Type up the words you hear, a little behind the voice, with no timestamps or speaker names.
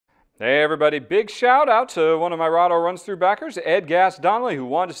Hey everybody, big shout out to one of my Rahdo Runs-Through backers, Ed Gass Donnelly, who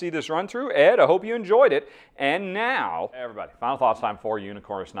wanted to see this run through. Ed, I hope you enjoyed it. And now, hey everybody, final thoughts time for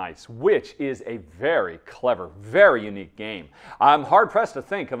Unicornus Knights, which is a very clever, very unique game. I'm hard pressed to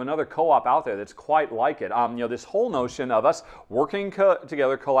think of another co-op out there that's quite like it. This whole notion of us working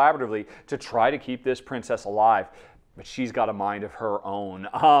together collaboratively to try to keep this princess alive. But she's got a mind of her own.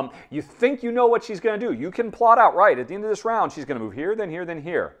 You think you know what she's going to do. You can plot out, right, at the end of this round, she's going to move here, then here, then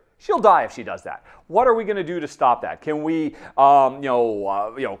here. She'll die if she does that. What are we going to do to stop that? Can we,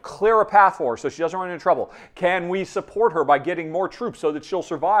 clear a path for her so she doesn't run into trouble? Can we support her by getting more troops so that she'll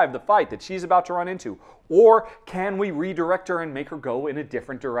survive the fight that she's about to run into? Or can we redirect her and make her go in a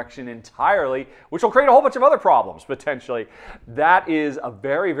different direction entirely, which will create a whole bunch of other problems, potentially? That is a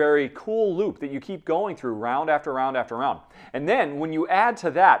very, very cool loop that you keep going through round after round after round. And then when you add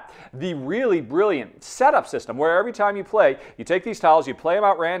to that the really brilliant setup system, where every time you play, you take these tiles, you play them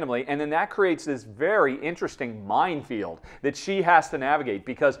out randomly, and then that creates this very interesting minefield that she has to navigate,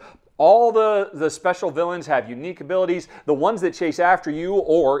 because all the special villains have unique abilities. The ones that chase after you,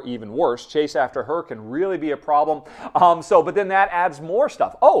 or even worse, chase after her, can really be a problem. But then that adds more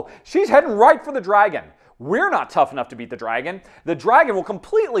stuff. Oh, she's heading right for the dragon. We're not tough enough to beat the dragon. The dragon will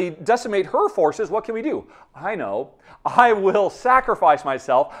completely decimate her forces. What can we do? I know. I will sacrifice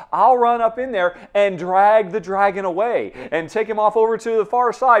myself. I'll run up in there and drag the dragon away and take him off over to the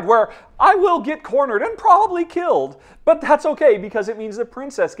far side, where I will get cornered and probably killed. But that's okay, because it means the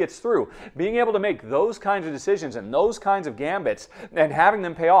princess gets through. Being able to make those kinds of decisions and those kinds of gambits and having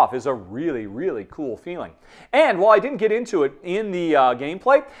them pay off is a really, really cool feeling. And while I didn't get into it in the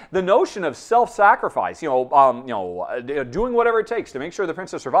gameplay, the notion of self-sacrifice, doing whatever it takes to make sure the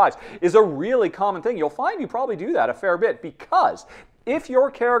princess survives, is a really common thing. You'll find you probably do that a fair bit, because if your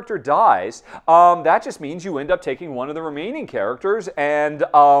character dies, that just means you end up taking one of the remaining characters and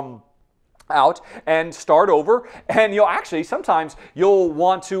out and start over. And sometimes you'll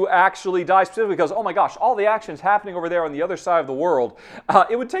want to actually die specifically because, oh my gosh, all the action's happening over there on the other side of the world.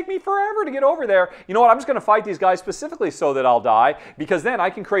 It would take me forever to get over there. You know what, I'm just going to fight these guys specifically so that I'll die, because then I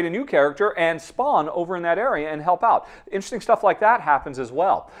can create a new character and spawn over in that area and help out. Interesting stuff like that happens as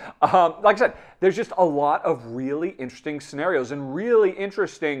well. Like I said, there's just a lot of really interesting scenarios and really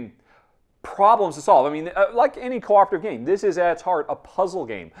interesting problems to solve. I mean, like any cooperative game, this is at its heart a puzzle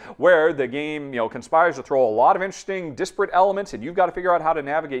game, where the game, conspires to throw a lot of interesting, disparate elements, and you've got to figure out how to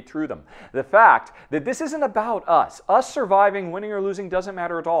navigate through them. The fact that this isn't about us. Us surviving, winning or losing, doesn't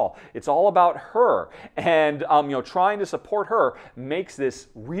matter at all. It's all about her, and trying to support her makes this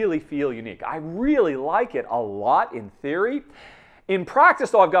really feel unique. I really like it a lot in theory. In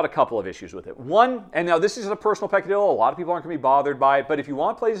practice, though, I've got a couple of issues with it. One, and now this is a personal peccadillo, a lot of people aren't going to be bothered by it, but if you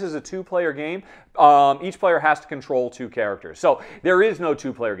want to play this as a two-player game, each player has to control two characters. So there is no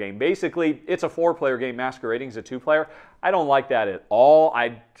two-player game. Basically, it's a four-player game masquerading as a two-player. I don't like that at all.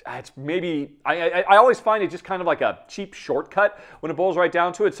 I always find it just kind of like a cheap shortcut when it boils right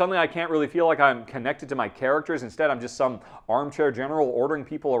down to it. Suddenly I can't really feel like I'm connected to my characters. Instead, I'm just some armchair general ordering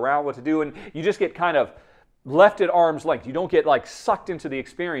people around what to do, and you just get kind of left at arm's length. You don't get sucked into the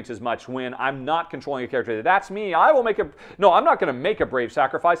experience as much when I'm not controlling a character. That's me. I'm not going to make a brave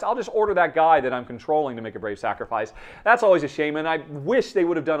sacrifice. I'll just order that guy that I'm controlling to make a brave sacrifice. That's always a shame, and I wish they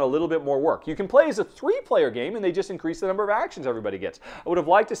would have done a little bit more work. You can play as a three-player game, and they just increase the number of actions everybody gets. I would have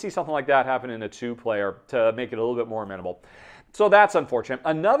liked to see something like that happen in a two-player to make it a little bit more amenable. So that's unfortunate.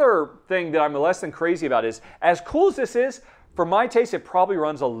 Another thing that I'm less than crazy about is, as cool as this is, for my taste, it probably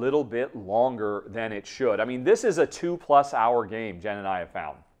runs a little bit longer than it should. I mean, this is a 2+ hour game, Jen and I have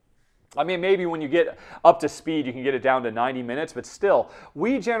found. I mean, maybe when you get up to speed, you can get it down to 90 minutes, but still,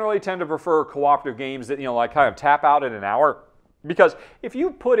 we generally tend to prefer cooperative games that, kind of tap out in an hour. Because if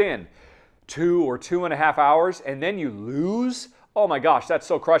you put in 2 or 2.5 hours and then you lose, oh my gosh, that's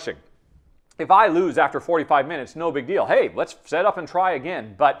so crushing. If I lose after 45 minutes, no big deal. Hey, let's set up and try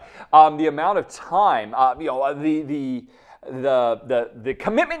again. But the amount of time, the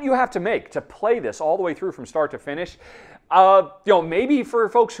commitment you have to make to play this all the way through from start to finish, maybe for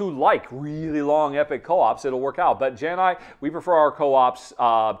folks who like really long epic co-ops, it'll work out. But Jen and I, we prefer our co-ops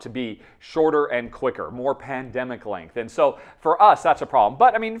to be shorter and quicker, more pandemic length. And so for us, that's a problem.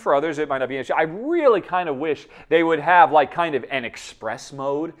 But I mean, for others, it might not be an issue. I really kind of wish they would have kind of an express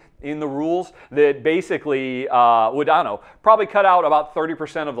mode in the rules that basically would, I don't know, probably cut out about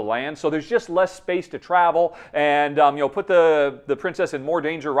 30% of the land. So there's just less space to travel, and put the princess in more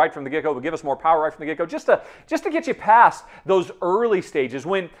danger right from the get-go, but give us more power right from the get-go, just to get you past those early stages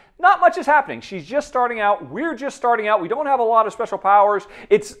when not much is happening. She's just starting out. We're just starting out. We don't have a lot of special powers.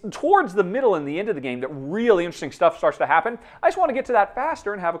 It's towards the middle and the end of the game that really interesting stuff starts to happen. I just want to get to that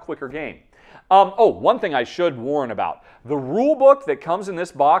faster and have a quicker game. One thing I should warn about. The rule book that comes in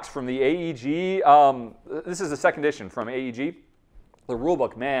this box from the AEG, this is the second edition from AEG. The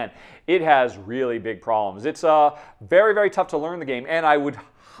rulebook, man, it has really big problems. It's very, very tough to learn the game, and I would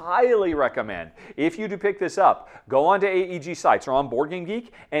highly recommend, if you do pick this up, go onto AEG sites or on BoardGame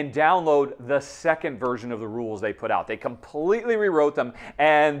Geek and download the second version of the rules they put out. They completely rewrote them,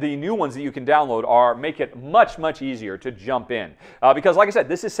 and the new ones that you can download make it much, much easier to jump in. Because, like I said,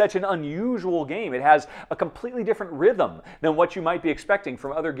 this is such an unusual game. It has a completely different rhythm than what you might be expecting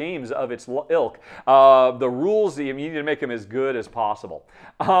from other games of its ilk. The rules, you need to make them as good as possible.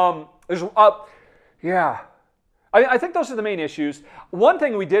 Yeah. I think those are the main issues. One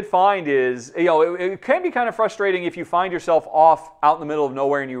thing we did find is, it can be kind of frustrating if you find yourself off out in the middle of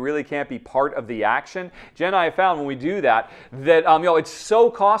nowhere and you really can't be part of the action. Jen and I have found when we do that, it's so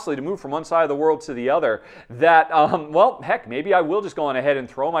costly to move from one side of the world to the other that, well, heck, maybe I will just go on ahead and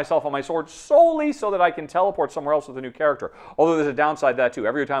throw myself on my sword solely so that I can teleport somewhere else with a new character. Although there's a downside to that too.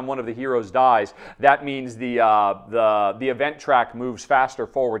 Every time one of the heroes dies, that means the event track moves faster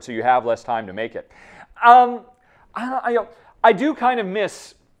forward, so you have less time to make it. I do kind of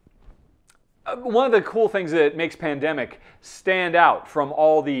miss one of the cool things that makes Pandemic stand out from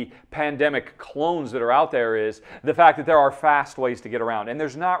all the Pandemic clones that are out there is the fact that there are fast ways to get around, and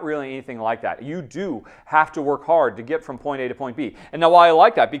there's not really anything like that. You do have to work hard to get from point A to point B. And now why I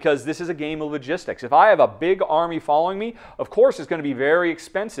like that, because this is a game of logistics. If I have a big army following me, of course it's going to be very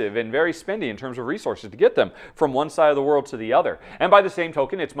expensive and very spendy in terms of resources to get them from one side of the world to the other. And by the same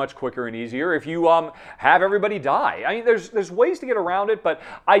token, it's much quicker and easier if you have everybody die. I mean, there's ways to get around it, but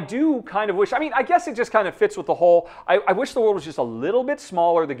I do kind of wish, I guess it just kind of fits with the whole, I wish the world was just a little bit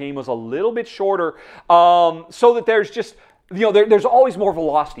smaller, the game was a little bit shorter, so that there's just, there's always more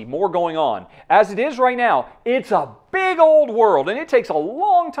velocity, more going on. As it is right now, it's a big old world, and it takes a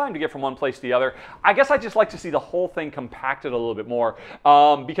long time to get from one place to the other. I guess I just like to see the whole thing compacted a little bit more,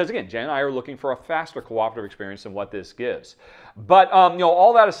 because again, Jen and I are looking for a faster cooperative experience than what this gives. But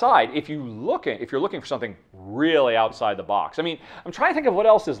all that aside, if you're looking for something really outside the box, I'm trying to think of what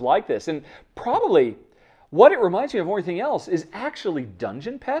else is like this, and probably what it reminds me of more than anything else is actually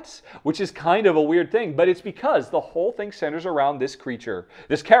Dungeon Pets, which is kind of a weird thing, but it's because the whole thing centers around this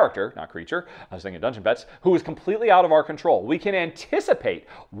character, not creature, I was thinking Dungeon Pets, who is completely out of our control. We can anticipate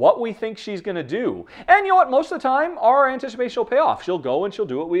what we think she's going to do. And you know what? Most of the time, our anticipation will pay off. She'll go and she'll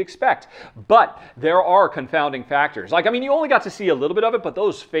do what we expect. But there are confounding factors. You only got to see a little bit of it, but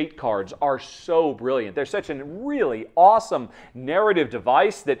those fate cards are so brilliant. They're such a really awesome narrative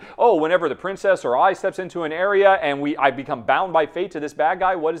device that, whenever the princess or I steps into an area and I become bound by fate to this bad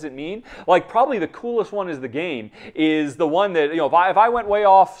guy, what does it mean? Probably the coolest one is the game is the one that, if I went way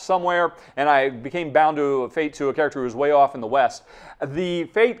off somewhere and I became bound to fate to a character who was way off in the west, the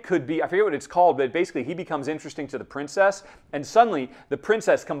fate could be, I forget what it's called, but basically he becomes interesting to the princess, and suddenly the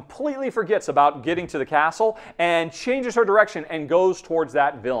princess completely forgets about getting to the castle and changes her direction and goes towards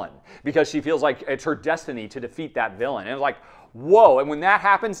that villain because she feels like it's her destiny to defeat that villain. And it's like, whoa, and when that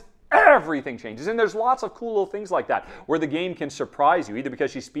happens, everything changes. And there's lots of cool little things like that where the game can surprise you, either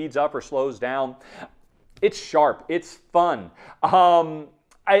because she speeds up or slows down. It's sharp. It's fun. I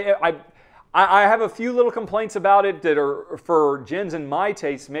have a few little complaints about it that are, for Jen's and my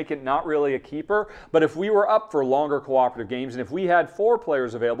taste, make it not really a keeper. But if we were up for longer cooperative games, and if we had 4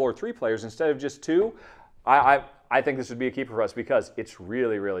 players available or 3 players instead of just 2, I think this would be a keeper for us because it's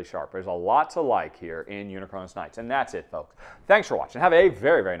really, really sharp. There's a lot to like here in Unicornus Knights. And that's it, folks. Thanks for watching. Have a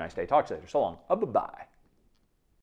very, very nice day. Talk to you later. So long. Bye-bye.